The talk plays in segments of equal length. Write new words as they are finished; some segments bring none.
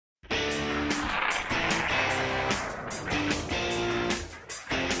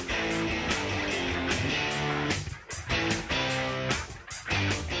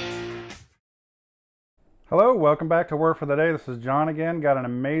Hello, welcome back to Word for the Day. This is John again. Got an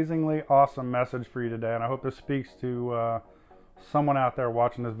amazingly awesome message for you today, and I hope this speaks to someone out there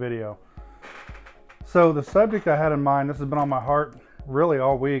watching this video. So the subject I had in mind, this has been on my heart really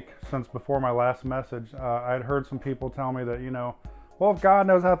all week since before my last message. I had heard some people tell me that, well, if God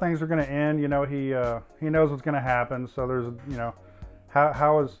knows how things are going to end, He knows what's going to happen. So there's,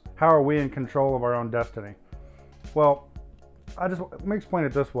 how are we in control of our own destiny? Well, let me explain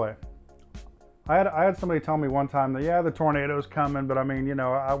it this way. I had somebody tell me one time that, yeah, the tornado's coming, but I mean,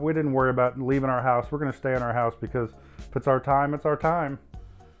 we didn't worry about leaving our house. We're going to stay in our house because if it's our time, it's our time.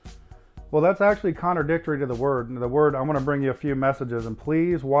 Well, that's actually contradictory to the Word. And the Word, I'm going to bring you a few messages, and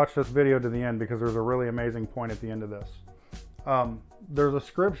please watch this video to the end because there's a really amazing point at the end of this. There's a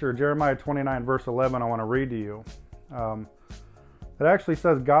scripture, Jeremiah 29, verse 11, I want to read to you. It actually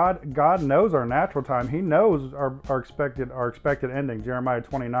says God knows our natural time. He knows our expected ending. Jeremiah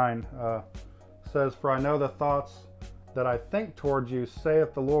 29 says, "For I know the thoughts that I think towards you,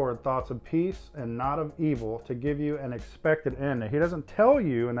 saith the Lord, thoughts of peace and not of evil, to give you an expected end." Now, he doesn't tell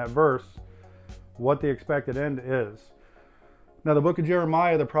you in that verse what the expected end is. Now, the book of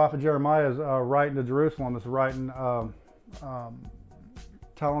Jeremiah, the prophet Jeremiah is writing to Jerusalem. Is writing,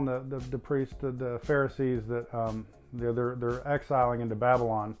 telling the priests, the Pharisees that they're exiling into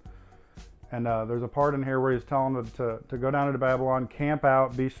Babylon. And there's a part in here where he's telling them to go down into Babylon, camp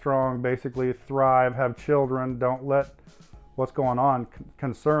out, be strong, basically thrive, have children. Don't let what's going on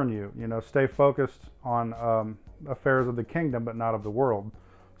concern you. Stay focused on affairs of the kingdom, but not of the world.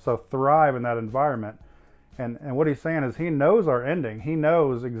 So thrive in that environment. And what he's saying is he knows our ending. He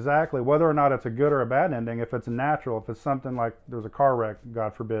knows exactly whether or not it's a good or a bad ending. If it's natural, if it's something like there's a car wreck,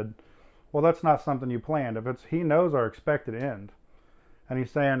 God forbid, well, that's not something you planned. He knows our expected end. And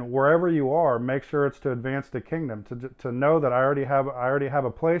he's saying, wherever you are, make sure it's to advance the kingdom, to know that I already have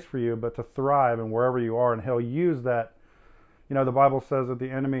a place for you, but to thrive in wherever you are. And he'll use that. The Bible says that the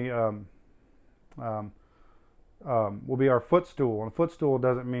enemy will be our footstool. And footstool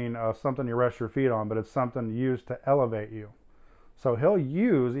doesn't mean something you rest your feet on, but it's something used to elevate you. So he'll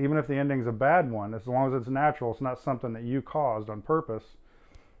use, even if the ending's a bad one, as long as it's natural, it's not something that you caused on purpose,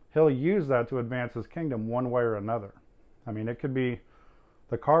 he'll use that to advance his kingdom one way or another. I mean, it could be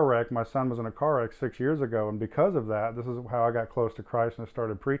the car wreck. My son was in a car wreck 6 years ago, and because of that, this is how I got close to Christ and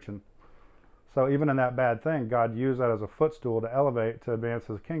started preaching. So even in that bad thing, God used that as a footstool to elevate, to advance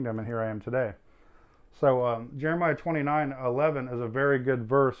his kingdom, and here I am today. So Jeremiah 29:11 is a very good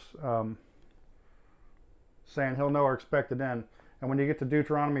verse, saying he'll know our expected end. And when you get to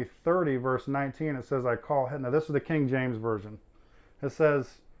Deuteronomy 30, verse 19, it says, now this is the King James Version. It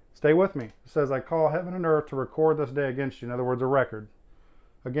says, stay with me. It says, I call heaven and earth to record this day against you. In other words, a record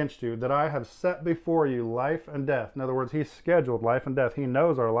against you, that I have set before you life and death. In other words, he's scheduled life and death. He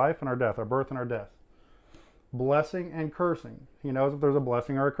knows our life and our death, our birth and our death. Blessing and cursing. He knows if there's a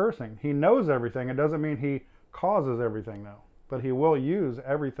blessing or a cursing. He knows everything. It doesn't mean he causes everything, though. But he will use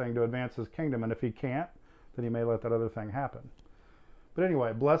everything to advance his kingdom. And if he can't, then he may let that other thing happen. But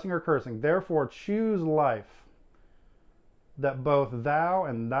anyway, blessing or cursing. Therefore, choose life, that both thou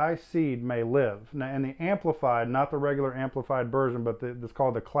and thy seed may live. Now, in the Amplified, not the regular Amplified version, but it's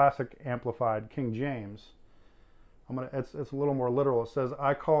called the Classic Amplified, King James. It's a little more literal. It says,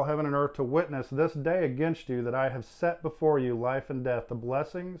 I call heaven and earth to witness this day against you, that I have set before you life and death, the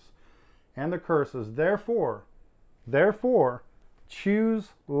blessings and the curses. Therefore, choose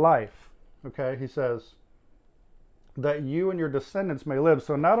life. Okay, he says, that you and your descendants may live.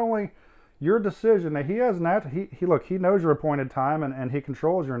 So not only your decision, that he knows your appointed time, and he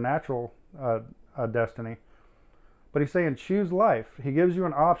controls your natural destiny. But he's saying choose life. He gives you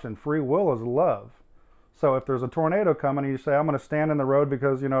an option. Free will is love. So if there's a tornado coming and you say, I'm going to stand in the road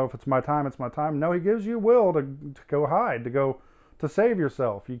because, if it's my time, it's my time. No, he gives you will to go hide, to save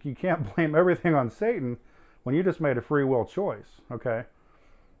yourself. You can't blame everything on Satan when you just made a free will choice, okay?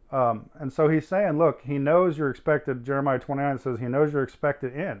 And so he's saying, look, he knows your expected, Jeremiah 29 says, he knows your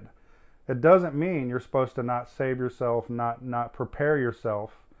expected end. It doesn't mean you're supposed to not save yourself, not prepare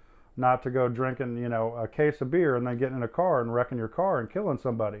yourself, not to go drinking, a case of beer and then getting in a car and wrecking your car and killing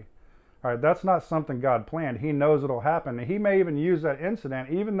somebody. All right, that's not something God planned. He knows it'll happen. And he may even use that incident,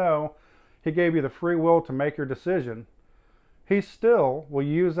 even though he gave you the free will to make your decision. He still will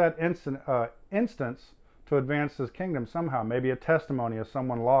use that instance to advance his kingdom somehow. Maybe a testimony of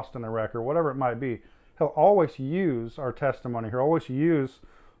someone lost in a wreck or whatever it might be. He'll always use our testimony. He'll always use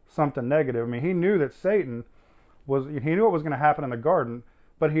something negative. I mean, he knew that Satan he knew what was going to happen in the garden,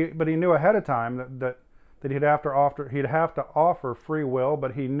 but he knew ahead of time that he'd have to offer free will,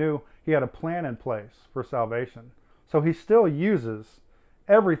 but he knew he had a plan in place for salvation. So he still uses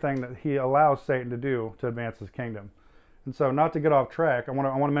everything that he allows Satan to do to advance his kingdom. And so, not to get off track, I want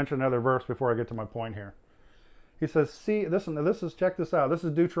to mention another verse before I get to my point here. He says, see, check this out. This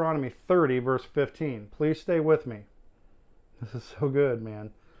is Deuteronomy 30, verse 15. Please stay with me. This is so good,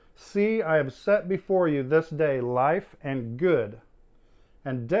 man. See, I have set before you this day life and good,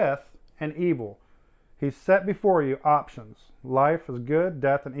 and death and evil. He's set before you options. Life is good,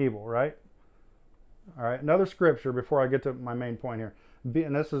 death and evil, right? All right, another scripture before I get to my main point here.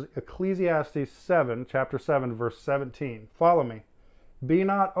 And this is Ecclesiastes 7, chapter 7, verse 17. Follow me. Be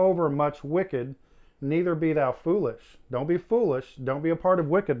not over much wicked, neither be thou foolish. Don't be foolish. Don't be a part of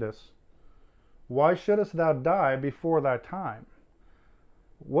wickedness. Why shouldest thou die before thy time?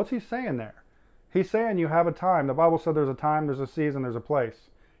 What's he saying there? He's saying you have a time. The Bible said there's a time, there's a season, there's a place.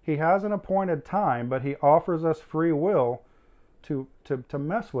 He has an appointed time, but he offers us free will to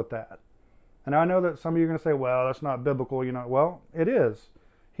mess with that. And I know that some of you are going to say, well, that's not biblical. You know, well, it is.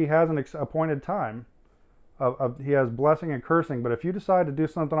 He has an appointed time. He has blessing and cursing. But if you decide to do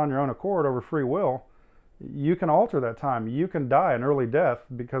something on your own accord over free will, you can alter that time. You can die an early death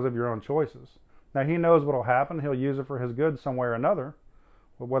because of your own choices. Now, he knows what will happen. He'll use it for his good some way or another,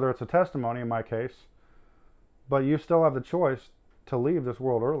 whether it's a testimony in my case. But you still have the choice to leave this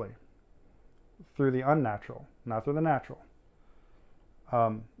world early through the unnatural, not through the natural.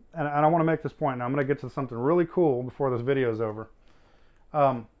 And I want to make this point. Now, I'm going to get to something really cool before this video is over.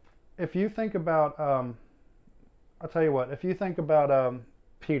 If you think about, I'll tell you what, if you think about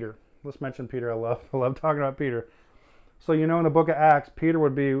Peter, let's mention Peter. I love talking about Peter. So, you know, in the book of Acts, Peter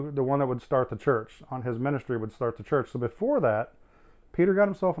would be the one that would start the church. On his ministry would start the church. So before that, Peter got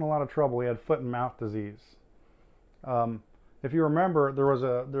himself in a lot of trouble. He had foot and mouth disease. If you remember,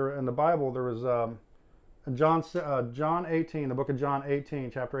 in the Bible, there was John 18, the book of John 18,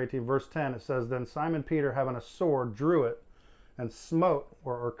 chapter 18, verse 10, it says, Then Simon Peter, having a sword, drew it and smote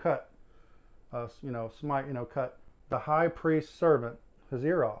or cut, cut the high priest's servant, his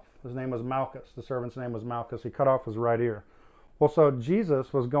ear off. His name was Malchus. The servant's name was Malchus. He cut off his right ear. Well, so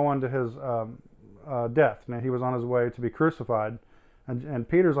Jesus was going to his death. Now, he was on his way to be crucified. And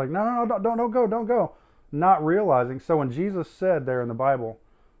Peter's like, no, don't go. Not realizing. So when Jesus said there in the Bible,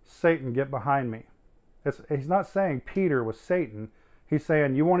 Satan, get behind me. He's not saying Peter was Satan. He's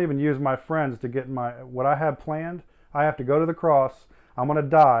saying, you won't even use my friends to get what I have planned. I have to go to the cross. I'm going to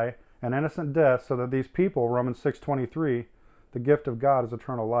die an innocent death so that these people, Romans 6:23, the gift of God is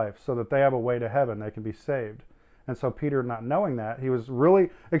eternal life, so that they have a way to heaven, they can be saved. And so Peter, not knowing that, he was really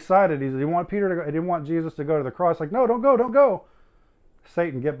excited. He didn't want Peter to go, he didn't want Jesus to go to the cross. Like, no, don't go.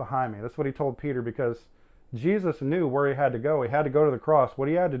 Satan, get behind me. That's what he told Peter, because Jesus knew where he had to go. He had to go to the cross. What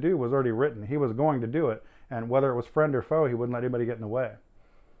he had to do was already written. He was going to do it. And whether it was friend or foe, he wouldn't let anybody get in the way.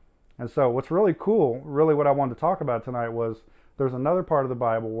 And so what's really cool, really what I wanted to talk about tonight was there's another part of the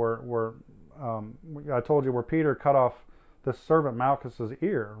Bible where I told you where Peter cut off the servant Malchus's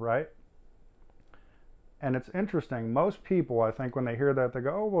ear, right? And it's interesting. Most people, I think, when they hear that, they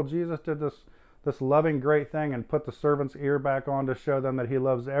go, oh, well, Jesus did this loving, great thing and put the servant's ear back on to show them that he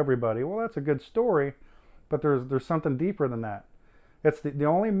loves everybody. Well, that's a good story, but there's something deeper than that. It's the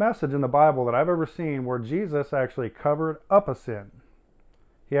only message in the Bible that I've ever seen where Jesus actually covered up a sin.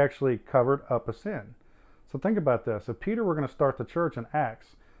 He actually covered up a sin. So think about this. If Peter were going to start the church in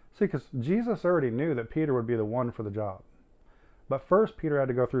Acts, see, because Jesus already knew that Peter would be the one for the job. But first, Peter had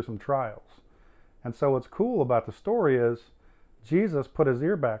to go through some trials. And so what's cool about the story is Jesus put his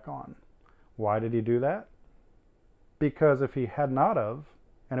ear back on. Why did he do that? Because if he had not of,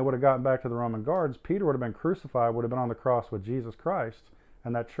 and it would have gotten back to the Roman guards, Peter would have been crucified, would have been on the cross with Jesus Christ,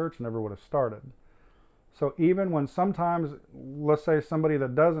 and that church never would have started. So even when sometimes, let's say somebody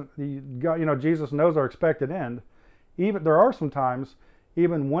that doesn't, Jesus knows our expected end, even there are some times,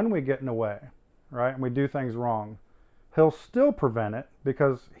 even when we get in the way, right, and we do things wrong, he'll still prevent it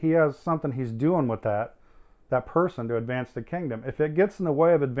because he has something he's doing with that person to advance the kingdom. If it gets in the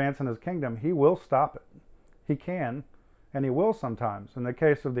way of advancing his kingdom, he will stop it. He can, and he will sometimes. In the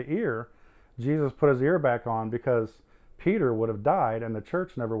case of the ear, Jesus put his ear back on because Peter would have died and the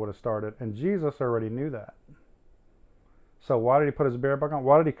church never would have started, and Jesus already knew that. So why did he put his ear back on?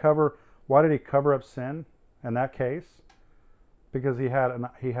 Why did he cover up sin in that case? Because he had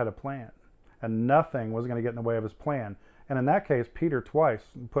a plan, and nothing was going to get in the way of his plan. And in that case, Peter twice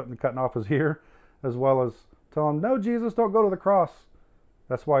cutting off his ear, as well as telling him, no, Jesus, don't go to the cross.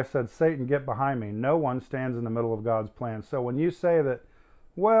 That's why I said, Satan, get behind me. No one stands in the middle of God's plan. So when you say that,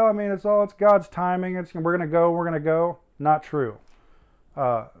 well, I mean, it's God's timing, we're going to go, not true.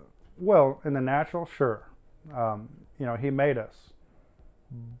 Well, in the natural, sure. He made us.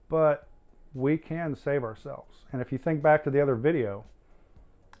 But we can save ourselves. And if you think back to the other video,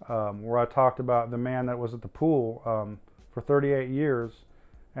 where I talked about the man that was at the pool for 38 years,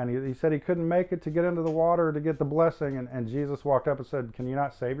 and he said he couldn't make it to get into the water to get the blessing, and Jesus walked up and said, "Can you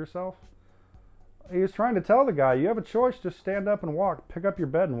not save yourself?" He was trying to tell the guy, you have a choice, just stand up and walk, pick up your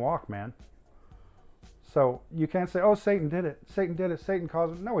bed and walk, man. So you can't say, oh, Satan did it, Satan did it, Satan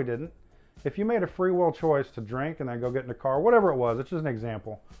caused it. No, he didn't. If you made a free will choice to drink and then go get in the car, whatever it was, it's just an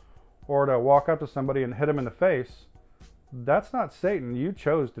example, or to walk up to somebody and hit him in the face, that's not Satan. You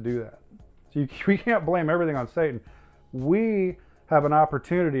chose to do that. So we can't blame everything on Satan. We have an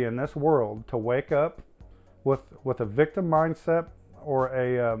opportunity in this world to wake up with a victim mindset, or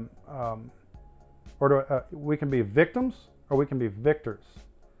we can be victims or we can be victors.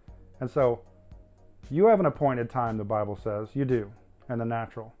 And so you have an appointed time, the Bible says. You do, in the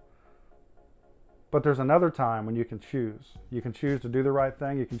natural. But there's another time when you can choose. You can choose to do the right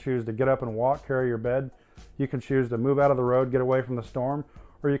thing. You can choose to get up and walk, carry your bed. You can choose to move out of the road, get away from the storm.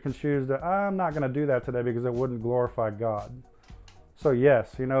 Or you can choose to, I'm not going to do that today because it wouldn't glorify God. So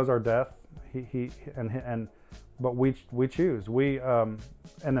yes, he knows our death. But we choose. We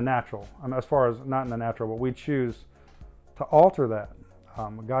in the natural. As far as not in the natural, but we choose to alter that.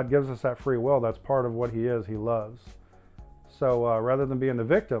 God gives us that free will. That's part of what he is. He loves. So rather than being the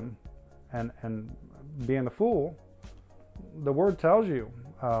victim and being the fool, the word tells you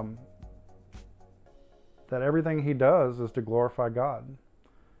that everything he does is to glorify God.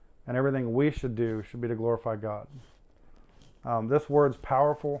 And everything we should do should be to glorify God. This word's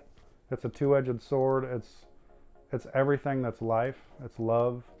powerful. It's a two-edged sword. It's everything that's life. It's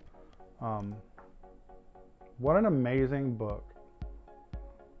love. What an amazing book.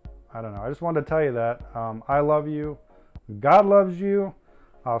 I don't know. I just wanted to tell you that. I love you. God loves you.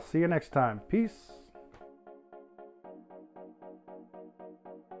 I'll see you next time. Peace.